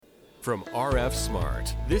From RF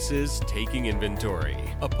Smart, this is Taking Inventory,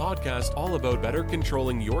 a podcast all about better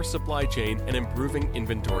controlling your supply chain and improving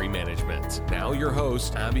inventory management. Now your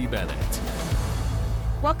host, Abby Bennett.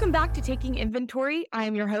 Welcome back to Taking Inventory. I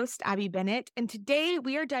am your host, Abby Bennett, and today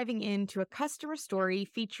we are diving into a customer story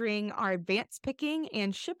featuring our advanced picking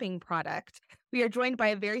and shipping product. We are joined by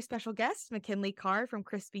a very special guest, McKinley Carr from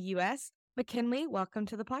Crispi US. McKinley, welcome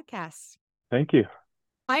to the podcast. Thank you.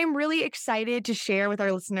 I am really excited to share with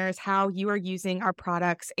our listeners how you are using our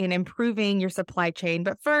products in improving your supply chain.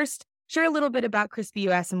 But first, share a little bit about Crispi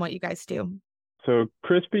US and what you guys do. So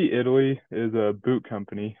Crispi Italy is a boot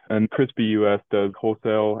company, and Crispi US does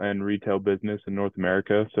wholesale and retail business in North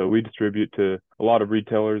America. So we distribute to a lot of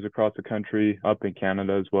retailers across the country, up in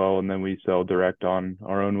Canada as well, and then we sell direct on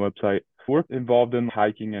our own website. We're involved in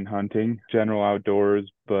hiking and hunting, general outdoors,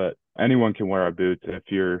 but anyone can wear our boots if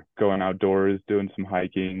you're going outdoors, doing some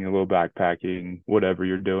hiking, a little backpacking, whatever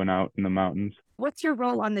you're doing out in the mountains. What's your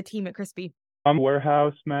role on the team at Crispi? I'm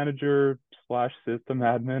warehouse manager / system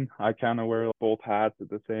admin. I kind of wear both hats at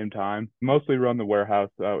the same time. Mostly run the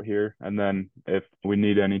warehouse out here. And then if we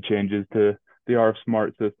need any changes to the RF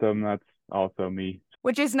Smart system, that's also me.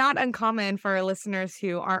 Which is not uncommon for our listeners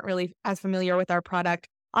who aren't really as familiar with our product.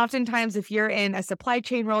 Oftentimes, if you're in a supply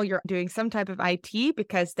chain role, you're doing some type of IT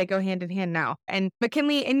because they go hand in hand now. And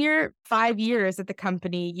McKinley, in your 5 years at the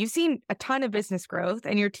company, you've seen a ton of business growth,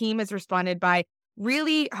 and your team has responded by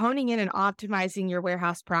really honing in and optimizing your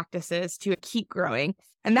warehouse practices to keep growing.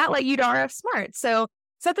 And that led you to RF Smart. So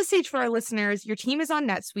set the stage for our listeners. Your team is on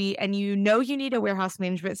NetSuite, and you know you need a warehouse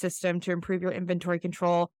management system to improve your inventory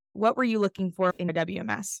control. What were you looking for in a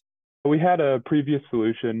WMS? We had a previous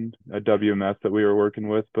solution, a WMS that we were working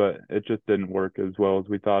with, but it just didn't work as well as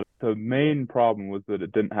we thought. The main problem was that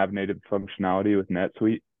it didn't have native functionality with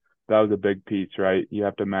NetSuite. That was a big piece, right? You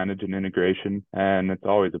have to manage an integration, and it's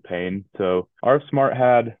always a pain. So RF Smart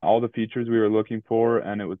had all the features we were looking for,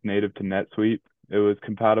 and it was native to NetSuite. It was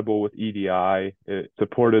compatible with EDI. It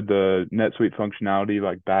supported the NetSuite functionality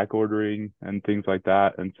like back ordering and things like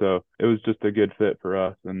that. And so it was just a good fit for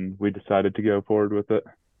us, and we decided to go forward with it.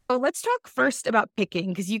 So let's talk first about picking,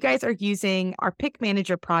 because you guys are using our Pick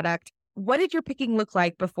Manager product. What did your picking look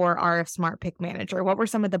like before RF Smart Pick Manager? What were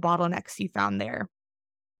some of the bottlenecks you found there?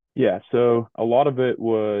 Yeah, so a lot of it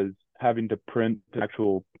was having to print the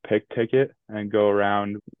actual pick ticket and go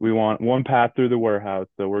around. We want one path through the warehouse,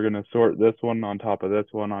 so we're going to sort this one on top of this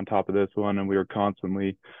one on top of this one, and we were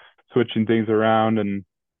constantly switching things around, and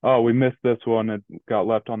we missed this one, it got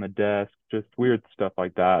left on the desk, just weird stuff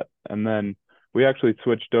like that. And then we actually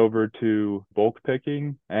switched over to bulk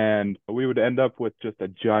picking, and we would end up with just a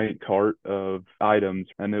giant cart of items.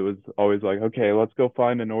 And it was always like, okay, let's go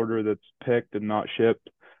find an order that's picked and not shipped.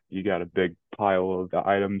 You got a big pile of the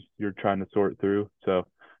items you're trying to sort through. So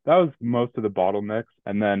that was most of the bottlenecks.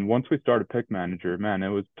 And then once we started Pick Manager, man, it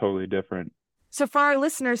was totally different. So for our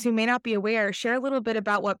listeners who may not be aware, share a little bit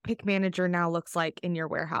about what Pick Manager now looks like in your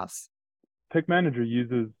warehouse. Pick Manager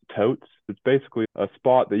uses totes. It's basically a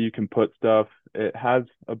spot that you can put stuff. It has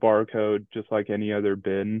a barcode just like any other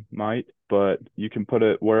bin might, but you can put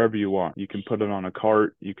it wherever you want. You can put it on a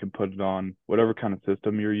cart. You can put it on whatever kind of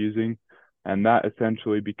system you're using. And that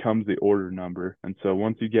essentially becomes the order number. And so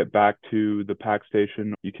once you get back to the pack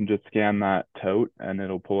station, you can just scan that tote and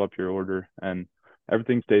it'll pull up your order. And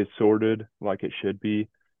everything stays sorted like it should be.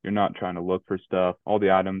 You're not trying to look for stuff. All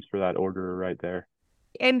the items for that order are right there.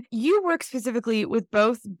 And you work specifically with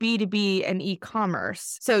both B2B and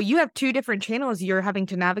e-commerce. So you have two different channels you're having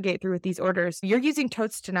to navigate through with these orders. You're using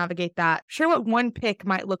totes to navigate that. Share what one pick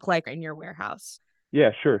might look like in your warehouse. Yeah,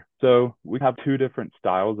 sure. So we have two different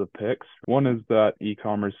styles of picks. One is that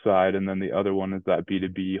e-commerce side, and then the other one is that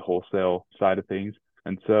B2B wholesale side of things.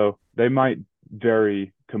 And so they might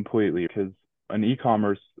vary completely because an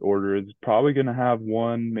e-commerce order is probably going to have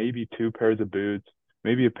one, maybe two pairs of boots,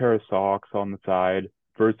 maybe a pair of socks on the side,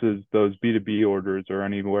 versus those B2B orders are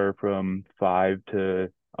anywhere from 5 to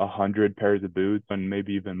 100 pairs of boots and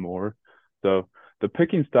maybe even more. So the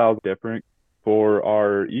picking style is different. For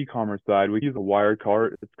our e-commerce side, we use a wire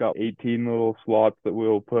cart. It's got 18 little slots that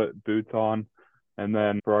we'll put boots on. And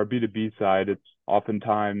then for our B2B side, it's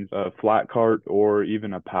oftentimes a flat cart or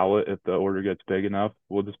even a pallet if the order gets big enough.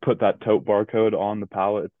 We'll just put that tote barcode on the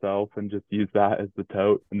pallet itself and just use that as the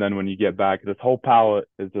tote. And then when you get back, this whole pallet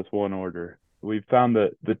is just one order. We've found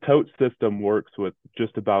that the tote system works with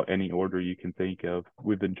just about any order you can think of.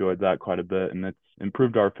 We've enjoyed that quite a bit, and it's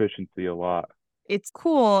improved our efficiency a lot. It's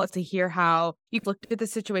cool to hear how you looked at the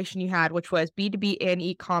situation you had, which was B2B and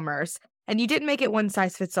e-commerce, And you didn't make it one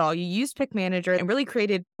size fits all. You used Pick Manager and really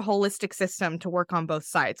created a holistic system to work on both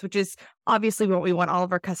sides, which is obviously what we want all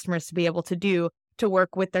of our customers to be able to do, to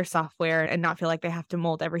work with their software and not feel like they have to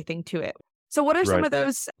mold everything to it. So what are some Right. of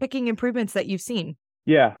those picking improvements that you've seen?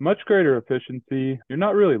 Yeah, much greater efficiency. You're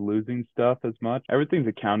not really losing stuff as much. Everything's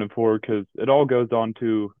accounted for because it all goes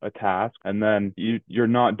onto a task, and then you're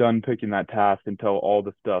not done picking that task until all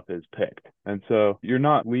the stuff is picked. And so you're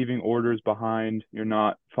not leaving orders behind. You're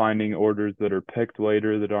not finding orders that are picked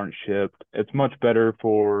later that aren't shipped. It's much better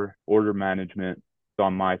for order management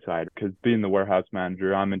on my side because being the warehouse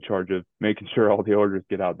manager, I'm in charge of making sure all the orders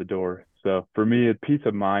get out the door. So for me, it's peace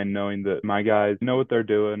of mind knowing that my guys know what they're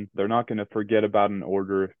doing. They're not going to forget about an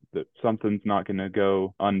order, that something's not going to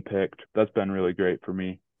go unpicked. That's been really great for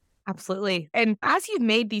me. Absolutely. And as you've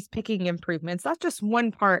made these picking improvements, that's just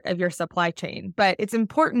one part of your supply chain, but it's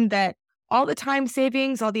important that all the time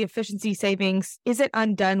savings, all the efficiency savings isn't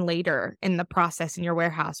undone later in the process in your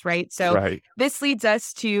warehouse, right? So Right. this leads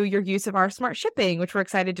us to your use of our smart shipping, which we're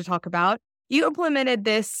excited to talk about. You implemented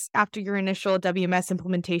this after your initial WMS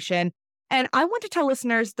implementation, and I want to tell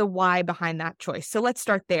listeners the why behind that choice. So let's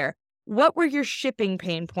start there. What were your shipping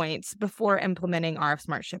pain points before implementing RF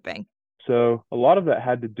Smart Shipping? So a lot of that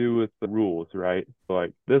had to do with the rules, right?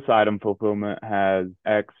 Like this item fulfillment has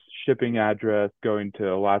X shipping address going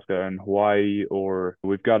to Alaska and Hawaii, or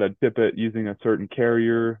we've got to ship it using a certain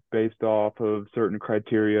carrier based off of certain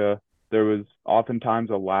criteria. There was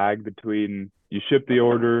oftentimes a lag between you ship the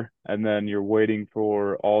order and then you're waiting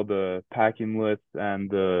for all the packing lists and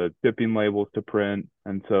the shipping labels to print.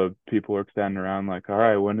 And so people are standing around like, all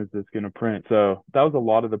right, when is this going to print? So that was a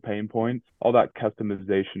lot of the pain points, all that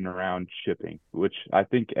customization around shipping, which I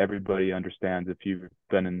think everybody understands if you've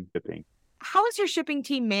been in shipping. How is your shipping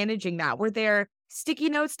team managing that? Were there sticky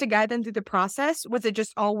notes to guide them through the process? Was it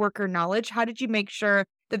just all worker knowledge? How did you make sure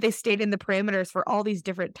that they stayed in the parameters for all these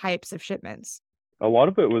different types of shipments? A lot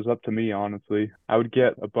of it was up to me, honestly. I would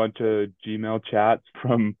get a bunch of Gmail chats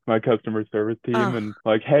from my customer service team and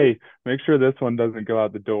like, hey, make sure this one doesn't go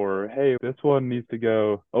out the door. Or, hey, this one needs to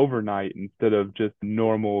go overnight instead of just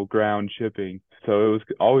normal ground shipping. So it was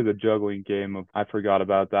always a juggling game of I forgot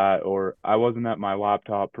about that, or I wasn't at my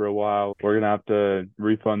laptop for a while. We're going to have to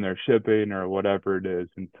refund their shipping or whatever it is.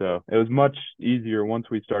 And so it was much easier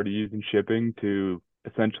once we started using shipping to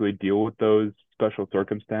essentially deal with those special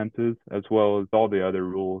circumstances, as well as all the other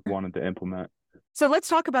rules we wanted to implement. So let's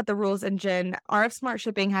talk about the rules engine. RF Smart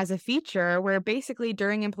Shipping has a feature where basically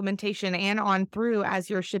during implementation and on through as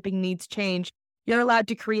your shipping needs change, you're allowed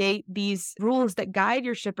to create these rules that guide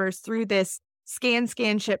your shippers through this scan,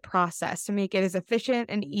 ship process to make it as efficient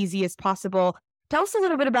and easy as possible. Tell us a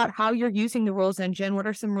little bit about how you're using the rules engine. What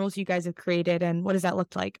are some rules you guys have created and what does that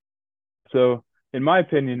look like? So in my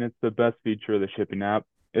opinion, it's the best feature of the shipping app.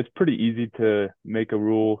 It's pretty easy to make a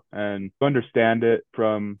rule and understand it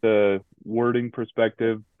from the wording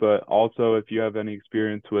perspective, but also if you have any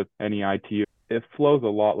experience with any IT, it flows a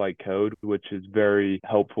lot like code, which is very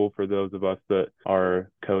helpful for those of us that are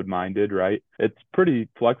code minded, right? It's pretty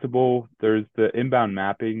flexible. There's the inbound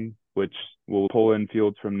mapping, which will pull in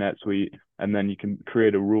fields from NetSuite, and then you can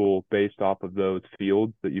create a rule based off of those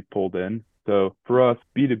fields that you've pulled in. So for us,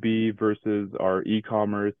 B2B versus our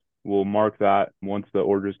e-commerce, we'll mark that once the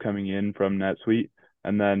order's coming in from NetSuite.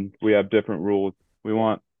 And then we have different rules. We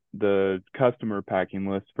want the customer packing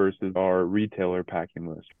list versus our retailer packing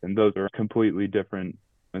list. And those are completely different,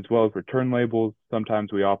 as well as return labels.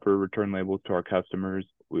 Sometimes we offer return labels to our customers.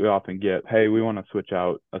 We often get, hey, we want to switch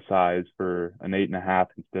out a size for an 8.5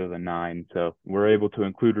 instead of a 9. So we're able to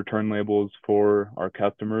include return labels for our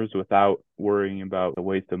customers without worrying about the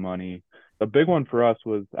waste of money. A big one for us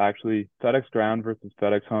was actually FedEx Ground versus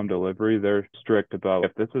FedEx Home Delivery. They're strict about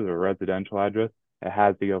if this is a residential address, it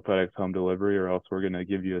has to go FedEx Home Delivery or else we're going to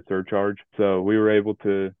give you a surcharge. So we were able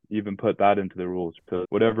to even put that into the rules. So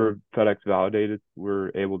whatever FedEx validated, we're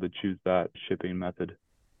able to choose that shipping method.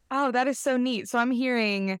 Oh, that is so neat. So I'm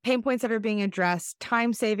hearing pain points that are being addressed,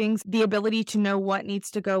 time savings, the ability to know what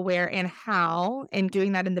needs to go where and how, and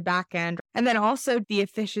doing that in the back end. And then also the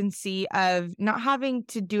efficiency of not having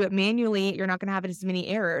to do it manually. You're not going to have as many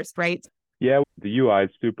errors, right? Yeah, the UI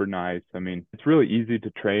is super nice. I mean, it's really easy to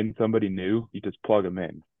train somebody new. You just plug them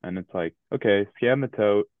in and it's like, okay, scan the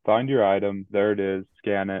tote, find your item. There it is.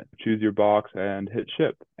 Scan it, choose your box and hit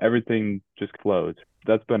ship. Everything just flows.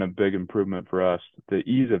 That's been a big improvement for us. The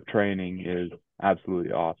ease of training is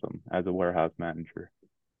absolutely awesome as a warehouse manager.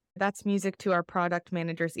 That's music to our product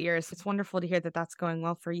managers' ears. It's wonderful to hear that that's going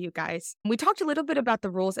well for you guys. We talked a little bit about the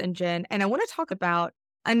rules engine, and I want to talk about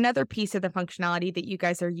another piece of the functionality that you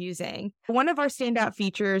guys are using. One of our standout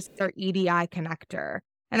features is our EDI connector.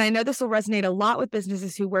 And I know this will resonate a lot with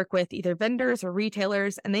businesses who work with either vendors or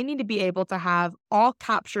retailers, and they need to be able to have all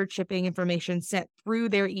captured shipping information sent through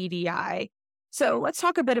their EDI. So let's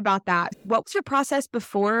talk a bit about that. What was your process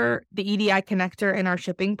before the EDI connector in our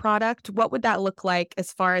shipping product? What would that look like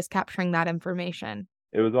as far as capturing that information?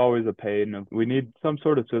 It was always a pain. We need some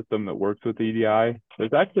sort of system that works with EDI.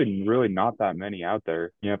 There's actually really not that many out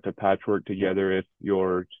there. You have to patchwork together if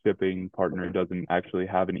your shipping partner doesn't actually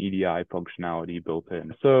have an EDI functionality built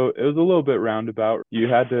in. So it was a little bit roundabout. You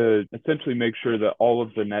had to essentially make sure that all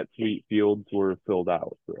of the NetSuite fields were filled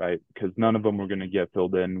out, right? Because none of them were going to get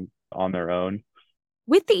filled in on their own.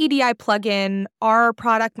 With the EDI plugin, our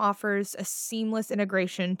product offers a seamless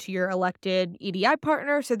integration to your elected EDI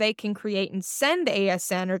partner so they can create and send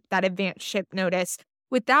ASN or that advanced ship notice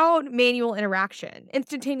without manual interaction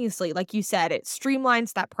instantaneously. Like you said, it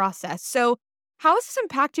streamlines that process. So how has this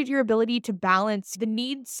impacted your ability to balance the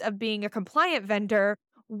needs of being a compliant vendor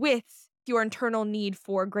with your internal need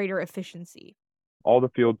for greater efficiency? All the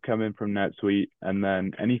fields come in from NetSuite, and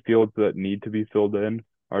then any fields that need to be filled in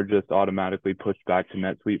are just automatically pushed back to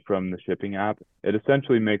NetSuite from the shipping app. It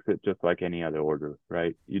essentially makes it just like any other order,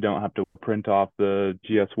 right? You don't have to print off the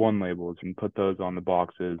GS1 labels and put those on the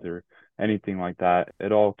boxes or anything like that.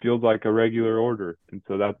 It all feels like a regular order. And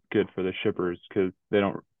so that's good for the shippers because they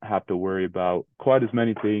don't have to worry about quite as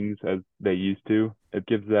many things as they used to. It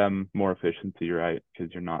gives them more efficiency, right?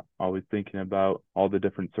 Because you're not always thinking about all the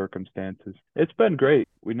different circumstances. It's been great.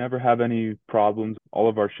 We never have any problems. All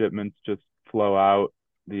of our shipments just flow out.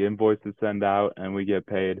 The invoices send out and we get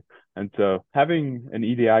paid. And so having an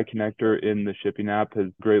EDI connector in the shipping app has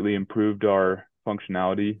greatly improved our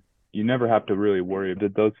functionality. You never have to really worry,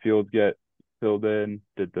 did those fields get filled in?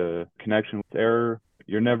 Did the connection error?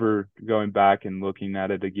 You're never going back and looking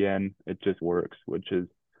at it again. It just works, which is,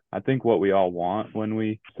 I think, what we all want when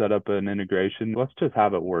we set up an integration. Let's just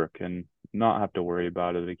have it work and not have to worry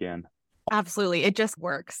about it again. Absolutely. It just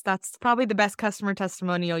works. That's probably the best customer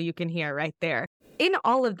testimonial you can hear right there. In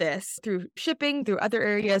all of this, through shipping, through other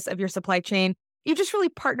areas of your supply chain, you just really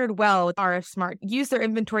partnered well with RF Smart, used their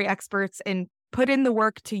inventory experts and put in the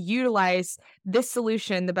work to utilize this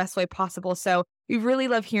solution the best way possible. So we really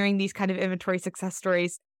love hearing these kind of inventory success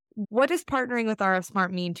stories. What does partnering with RF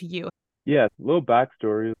Smart mean to you? Yeah, a little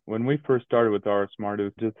backstory. When we first started with RF Smart, it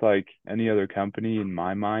was just like any other company in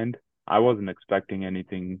my mind. I wasn't expecting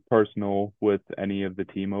anything personal with any of the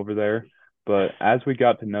team over there. But as we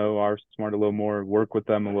got to know RF Smart a little more, work with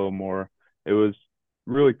them a little more, it was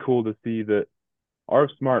really cool to see that RF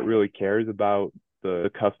Smart really cares about the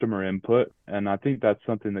customer input. And I think that's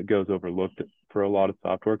something that goes overlooked for a lot of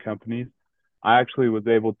software companies. I actually was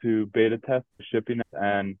able to beta test the shipping,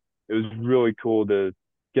 and it was really cool to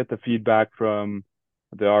get the feedback from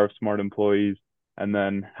the RF Smart employees and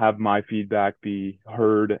then have my feedback be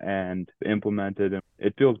heard and implemented. And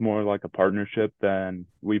it feels more like a partnership than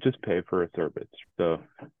we just pay for a service. So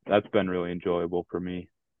that's been really enjoyable for me.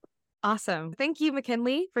 Awesome. Thank you,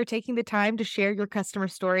 McKinley, for taking the time to share your customer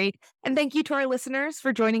story. And thank you to our listeners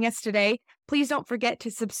for joining us today. Please don't forget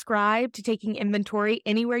to subscribe to Taking Inventory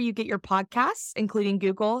anywhere you get your podcasts, including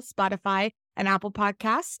Google, Spotify, and Apple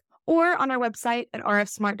Podcasts, or on our website at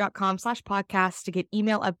rfsmart.com/podcast to get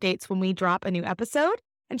email updates when we drop a new episode.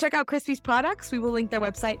 And check out Crispi's products. We will link their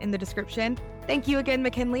website in the description. Thank you again,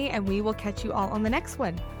 McKinley, and we will catch you all on the next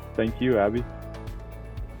one. Thank you, Abby.